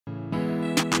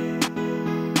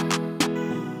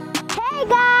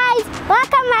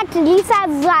back to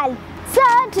Lissa's world. So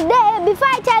today, before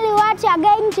I tell you what you are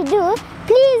going to do,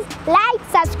 please like,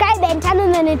 subscribe and turn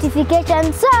on the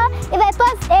notifications. So if I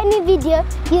post any video,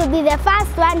 you'll be the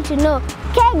first one to know.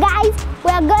 Okay guys,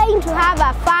 we are going to have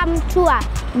a farm tour.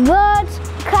 Goats,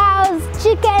 cows,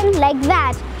 chicken, like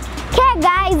that. Okay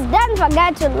guys, don't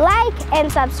forget to like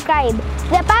and subscribe.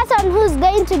 The person who's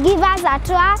going to give us a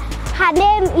tour, her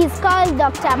name is called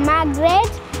Dr.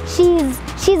 Margaret.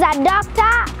 She's a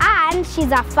doctor and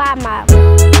she's a farmer.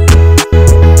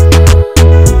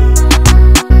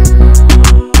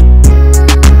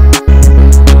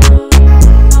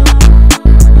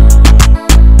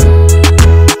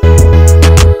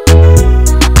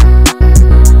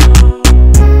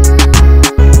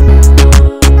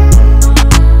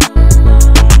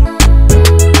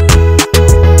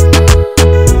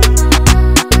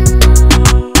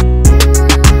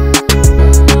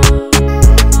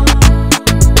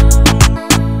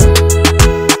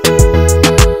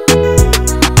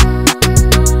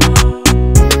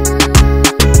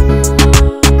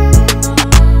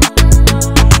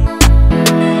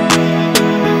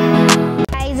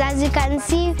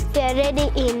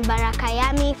 In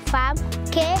Barakayami farm.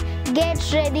 Okay, get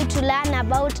ready to learn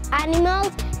about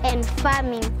animals and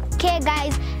farming. Okay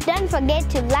guys, don't forget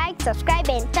to like, subscribe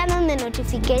and turn on the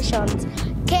notifications.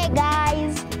 Okay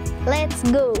guys, let's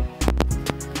go.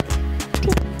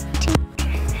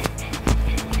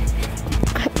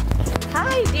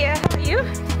 Hi dear, how are you?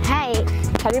 Hi.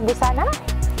 Karibu sana.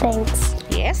 Thanks.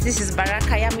 Yes, this is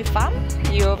Barakayami farm.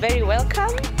 You're very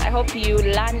welcome. I hope you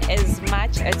learn as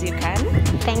much as you can.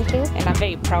 Thank you. And I'm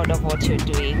very proud of what you're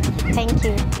doing. Thank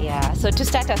you. Yeah, so to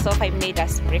start us off, I made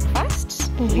us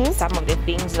breakfast with some of the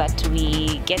things that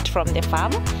we get from the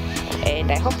farm.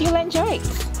 And I hope you'll enjoy it.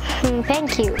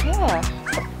 Thank you. Yeah.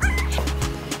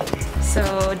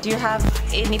 So do you have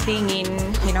anything in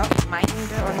mind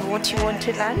on what you want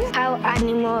to learn? How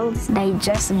animals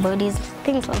digest bodies,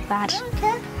 things like that.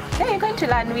 Okay. Okay, you're going to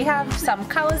learn. We have some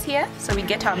cows here, so we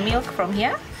get our milk from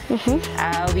here.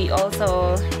 We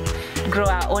also grow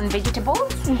our own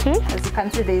vegetables. As you can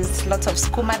see, there's lots of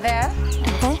skuma there,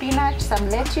 spinach, some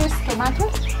lettuce,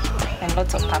 tomatoes, and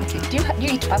lots of pumpkin. Do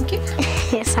you eat pumpkin?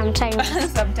 Yes, sometimes.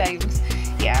 Sometimes.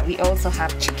 Yeah, we also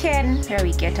have chicken, where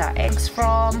we get our eggs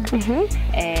from.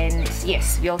 And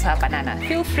yes, we also have banana.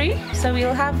 Feel free. So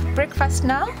we'll have breakfast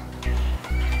now.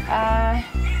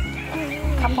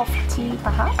 Cup of tea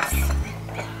perhaps.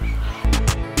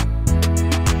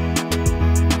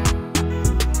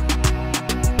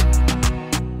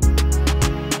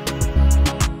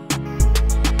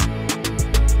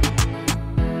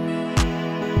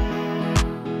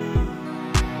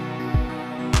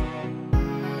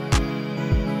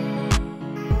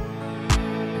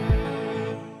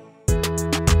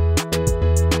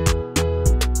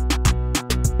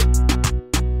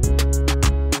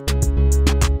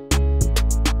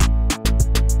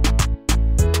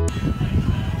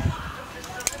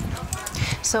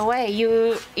 So why are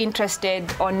you interested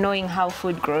on knowing how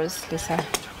food grows, Lissa?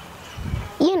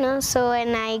 So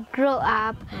when I grow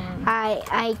up,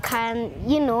 I can,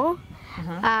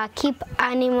 keep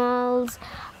animals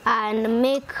and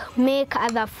make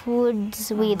other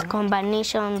foods with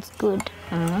combinations good.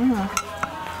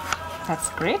 That's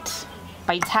great.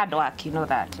 But it's hard work, you know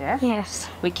that, yeah? Yes.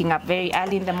 Waking up very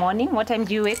early in the morning. What time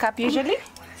do you wake up usually?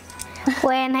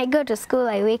 When I go to school,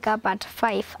 I wake up at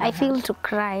 5. I feel to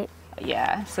cry.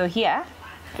 Yeah, so here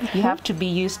you have to be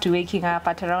used to waking up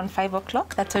at around 5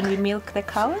 o'clock. That's when we milk the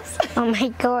cows. Oh my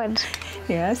God.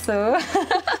 Yeah, so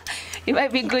it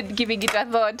might be good giving it a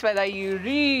thought whether you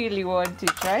really want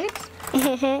it, right?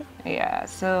 Yeah,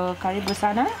 so karibu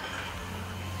sana.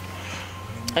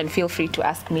 And feel free to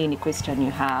ask me any question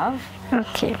you have.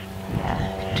 Okay.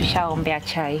 Yeah, tushaombea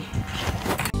chai.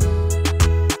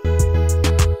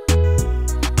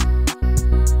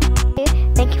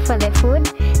 Thank you for the food.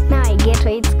 Now I get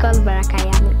why it's called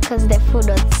Barakayami, because the food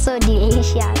was so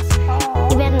delicious.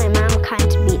 Even my mom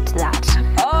can't beat that.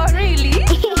 Oh, really?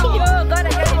 You're gonna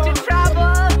get into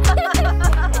trouble.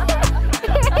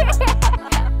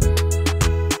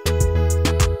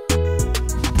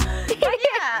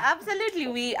 Yeah, absolutely.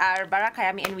 We are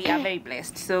Barakayami and we are very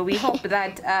blessed. So we hope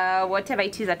that whatever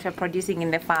it is that we're producing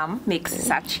in the farm makes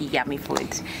such yummy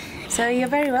food. So you're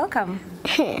very welcome.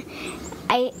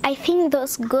 I think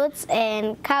those goats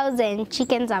and cows and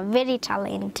chickens are very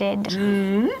talented.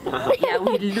 Yeah,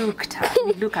 we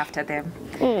look after them.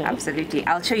 Absolutely.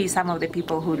 I'll show you some of the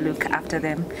people who look after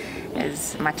them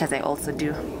as much as I also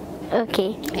do.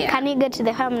 Okay. Yeah. Can we go to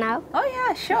the farm now? Oh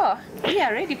yeah, sure. We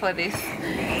are ready for this.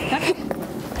 Okay.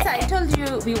 So, Lissa, I told you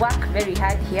we work very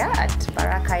hard here at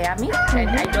Baraka Yummy, and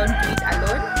I don't do it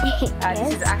alone. Yes.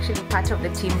 This is actually part of the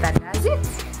team that does it.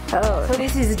 Oh. So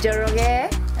this is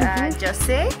Joroge,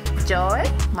 Jose, Joy,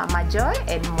 Mama Joy,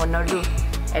 and Monolu,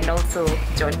 and also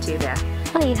Jonty there.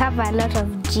 Oh, you have a lot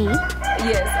of G.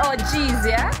 Yes. Oh, G's,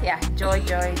 yeah? Yeah. Joy,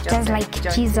 Jose, Just like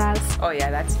Jonty. Jesus. Oh,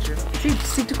 yeah, that's true.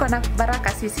 See, tuko na Baraka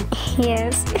sisi.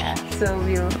 Yes. Yeah. So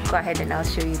we'll go ahead and I'll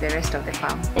show you the rest of the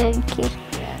farm. Okay.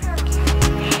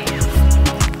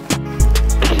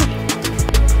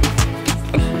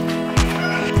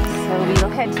 So we'll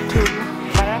head to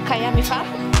Baraka Yummy farm.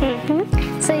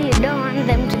 So you don't want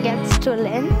them to get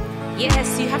stolen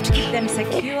Yes, you have to keep them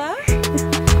secure.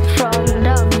 from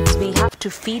dogs? We have to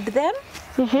feed them.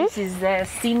 This is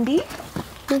Cindy.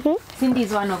 Cindy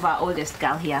is one of our oldest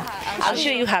girl here. I'll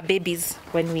show you her babies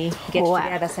when we get to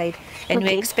the other side. And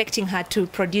we're expecting her to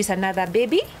produce another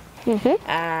baby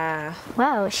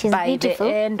Wow, she's by beautiful.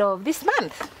 the end of this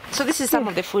month. So this is some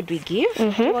of the food we give.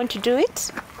 You want to do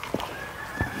it?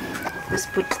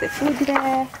 Just put the food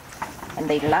there. And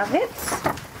they love it.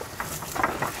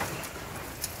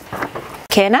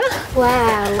 Kenna.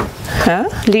 Wow.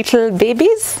 Little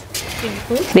babies.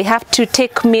 They have to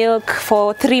take milk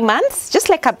for 3 months, just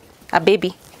like a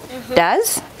baby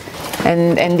does.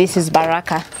 And this is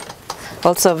Baraka,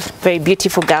 also a very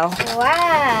beautiful girl.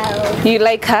 Wow. You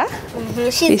like her?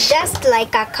 She's just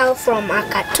like a cow from a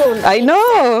cartoon. I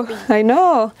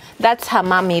know. That's her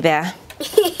mommy there.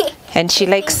 And she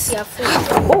likes... Your food.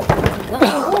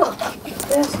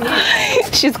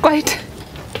 She's quite...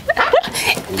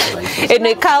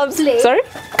 Anyway, calves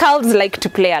like to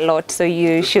play a lot, so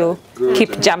you should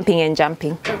keep jumping and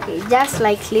jumping. Okay, just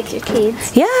like little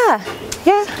kids. Yeah.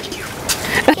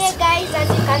 Okay guys, as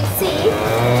you can see,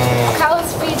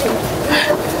 cows feeding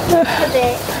for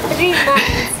the 3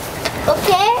 months.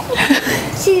 Okay?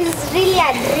 She's really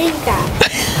a drinker.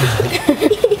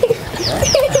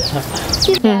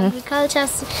 The agriculture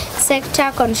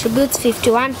sector contributes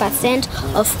 51%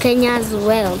 of Kenya's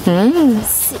wealth,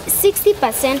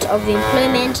 60% of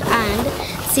employment and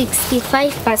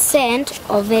 65%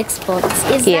 of exports.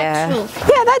 Is that true?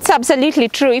 Yeah, that's absolutely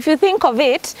true. If you think of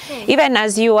it, even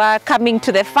as you are coming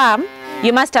to the farm,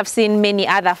 you must have seen many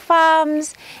other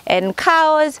farms and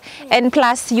cows, and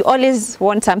plus you always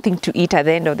want something to eat at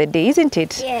the end of the day, isn't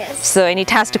it? Yes. So, and it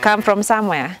has to come from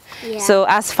somewhere. Yeah. So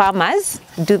as farmers,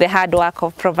 do the hard work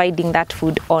of providing that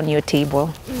food on your table.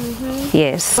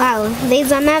 Yes. Wow,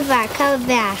 there's another cow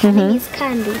there. Her name is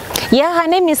Candy. Yeah, her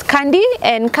name is Candy,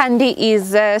 and Candy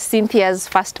is Cynthia's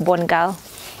firstborn girl.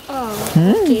 Oh,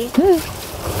 okay.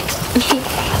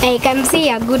 I can see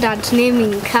you're good at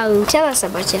naming cows. Tell us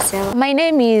about yourself. My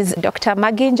name is Dr.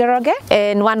 Maggie Njoroge,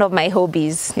 and one of my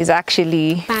hobbies is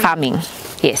actually farming.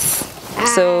 Yes.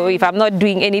 So if I'm not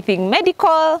doing anything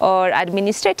medical or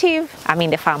administrative, I'm in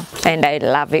the farm, and I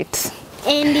love it.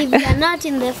 And if you're not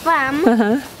in the farm,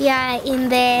 you're in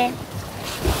the...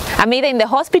 I'm either in the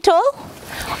hospital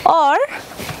or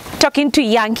talking to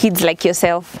young kids like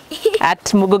yourself at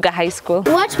Muguga High School.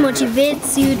 What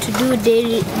motivates you to do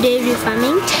dairy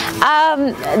farming?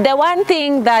 The one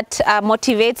thing that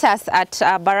motivates us at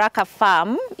Baraka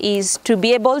Farm is to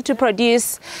be able to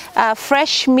produce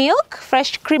fresh milk,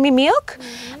 fresh creamy milk,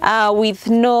 with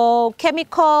no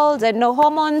chemicals and no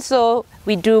hormones. So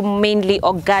we do mainly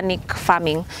organic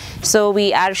farming. So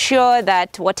we are sure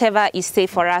that whatever is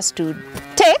safe for us to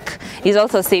take is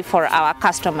also safe for our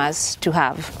customers to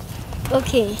have.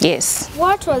 Okay. Yes.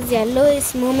 What was your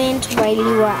lowest moment while you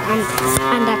were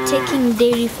undertaking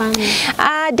dairy farming?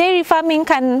 Dairy farming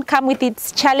can come with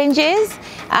its challenges.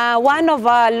 One of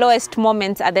our lowest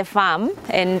moments at the farm,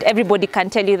 and everybody can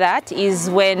tell you that, is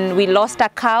when we lost a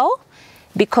cow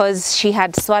because she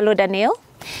had swallowed a nail.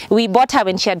 We bought her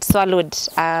when she had swallowed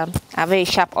a very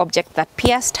sharp object that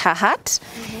pierced her heart,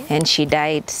 and she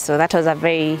died. So that was a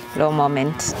very low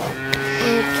moment.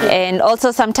 And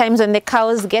also sometimes when the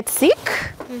cows get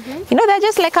sick, you know, they're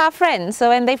just like our friends. So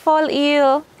when they fall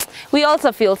ill, we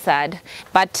also feel sad.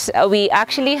 But we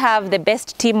actually have the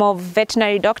best team of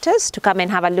veterinary doctors to come and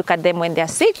have a look at them when they're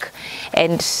sick.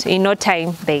 And in no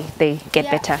time, they get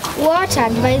better. What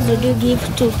advice would you give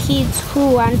to kids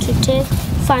who want to take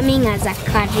farming as a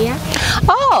career?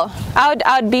 Oh,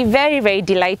 I would be very, very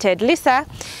delighted. Lissa,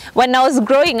 when I was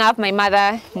growing up, my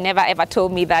mother never ever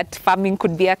told me that farming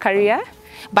could be a career.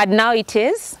 But now it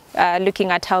is.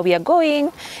 Looking at how we are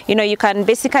going, you know, you can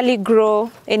basically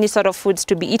grow any sort of foods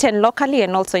to be eaten locally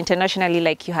and also internationally,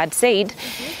 like you had said.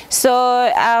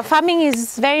 So farming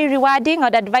is very rewarding.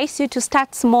 I'd advise you to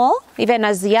start small, even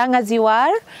as young as you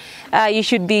are. You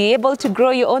should be able to grow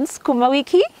your own sukuma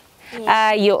wiki,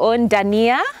 your own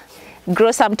dania,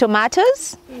 grow some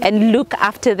tomatoes and look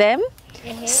after them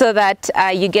so that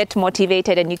you get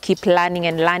motivated and you keep learning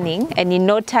and learning, and in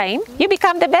no time you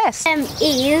become the best.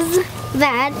 Is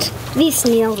that these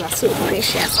nails are so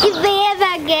precious. If they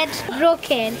ever get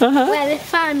broken while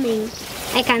farming,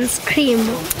 I can scream.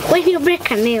 When you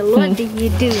break a nail, what do you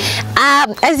do?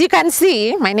 As you can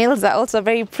see, my nails are also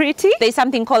very pretty. There's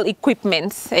something called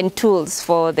equipments and tools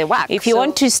for the work. If you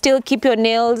want to still keep your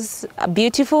nails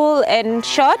beautiful and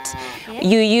short,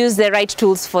 you use the right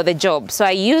tools for the job. So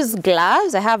I use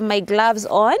gloves. I have my gloves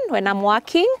on when I'm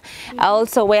working. I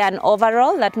also wear an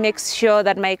overall that makes sure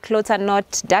that my clothes are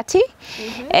not dirty.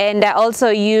 And I also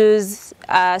use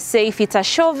say if it's a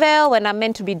shovel, when I'm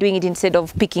meant to be doing it instead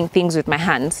of picking things with my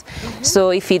hands.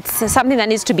 So if it's something that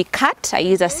needs to be cut, I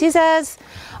use a scissors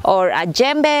or a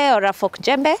djembe or a fork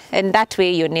djembe, and that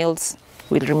way your nails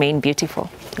will remain beautiful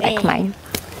like mine.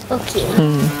 Okay.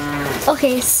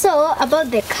 Okay, so about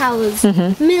the cows,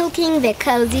 milking the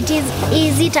cows,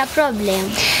 is it a problem?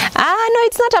 No,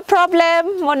 it's not a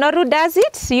problem. Monoru does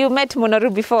it. You met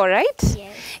Monoru before, right?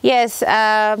 Yes.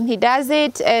 Yes, he does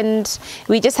it, and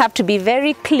we just have to be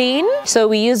very clean. So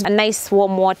we use a nice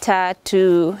warm water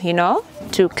to,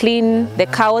 to clean the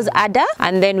cow's udder,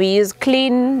 and then we use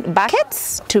clean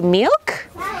buckets to milk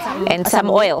and some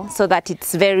oil so that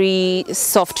it's very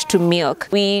soft to milk.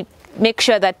 We make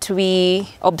sure that we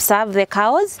observe the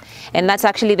cows, and that's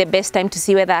actually the best time to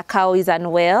see whether a cow is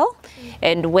unwell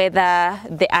and whether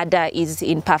the udder is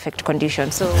in perfect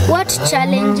condition. So what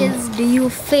challenges do you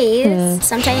face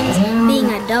sometimes being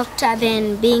a doctor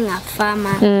then being a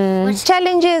farmer? What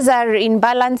challenges are in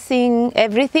balancing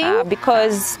everything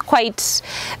because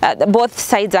both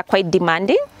sides are quite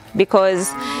demanding, because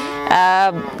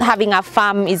having a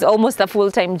farm is almost a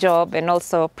full-time job, and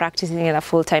also practicing is a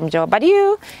full-time job. But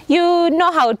you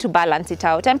know how to balance it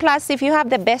out. And plus, if you have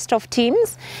the best of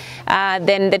teams,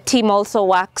 then the team also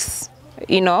works,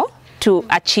 to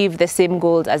achieve the same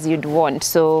goals as you'd want.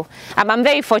 So I'm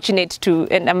very fortunate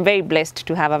and I'm very blessed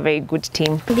to have a very good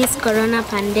team. This corona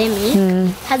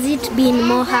pandemic, has it been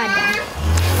more harder?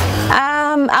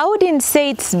 I wouldn't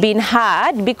say it's been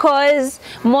hard, because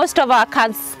most of our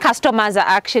customers are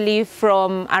actually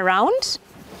from around,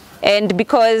 and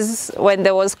because when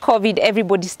there was COVID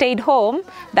everybody stayed home,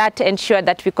 that ensured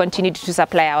that we continued to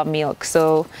supply our milk.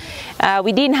 So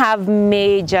we didn't have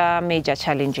major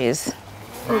challenges.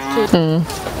 Okay.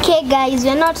 Okay guys,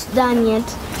 we're not done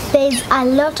yet. There's a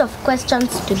lot of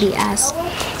questions to be asked.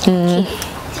 Okay.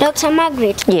 Dr.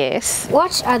 Margaret. Yes.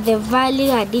 What are the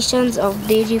value additions of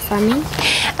dairy farming?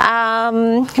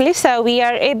 Lissa, we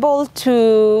are able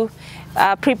to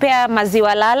prepare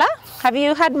maziwa lala. Have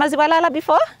you had maziwa lala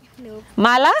before? No.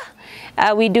 Mala.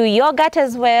 We do yogurt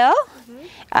as well.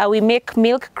 We make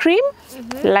milk cream,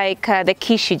 like the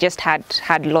quiche just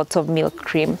had lots of milk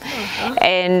cream.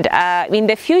 And in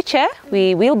the future,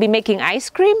 we will be making ice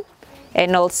cream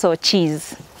and also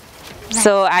cheese.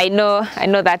 So I know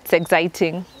that's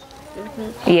exciting.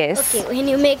 Yes. Okay, when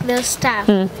you make those stuff,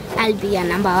 I'll be your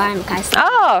 #1 customer.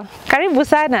 Oh, karibu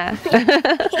sana.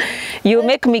 You'll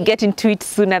make me get into it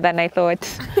sooner than I thought.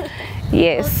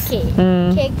 Yes.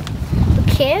 Okay.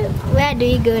 Okay, where do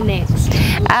we go next?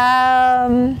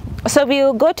 So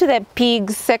we'll go to the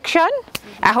pigs section.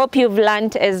 I hope you've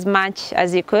learned as much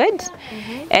as you could.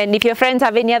 And if your friends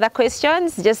have any other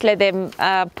questions, just let them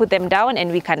put them down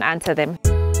and we can answer them.